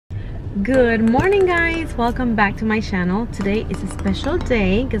Good morning, guys. Welcome back to my channel. Today is a special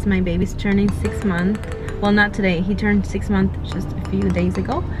day because my baby's turning 6 months. Well, not today, he turned 6 months just a few days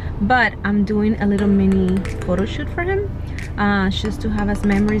ago, but I'm doing a little mini photo shoot for him, just to have as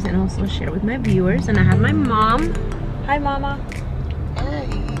memories and also share with my viewers. And I have my mom. Hi, mama. Hi.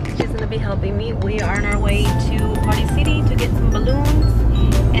 She's gonna be helping me. We are on our way to Party City to get some balloons,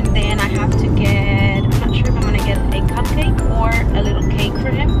 and then I have to get, I'm not sure if I'm gonna get a cupcake or a little cake for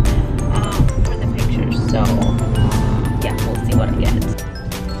him, for the pictures. So yeah, we'll see what I get.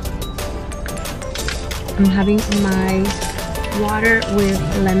 I'm having my water with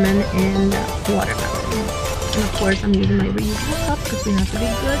lemon and watermelon, and of course I'm using my reusable cup because we have to be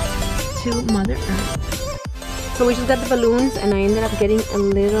good to Mother Earth. So we just got the balloons, and I ended up getting a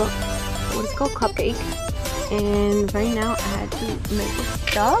little, what is called, cupcake. And right now I had to make it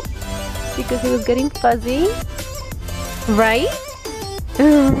stop because it was getting fuzzy. Right?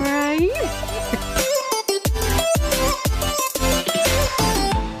 Right?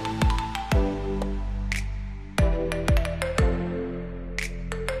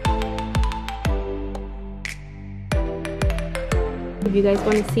 If you guys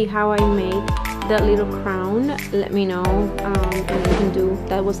want to see how I made that little crown, let me know, and you can do,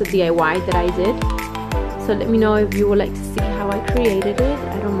 that was a DIY that I did. So let me know if you would like to see how I created it.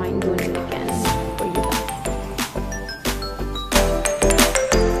 I don't mind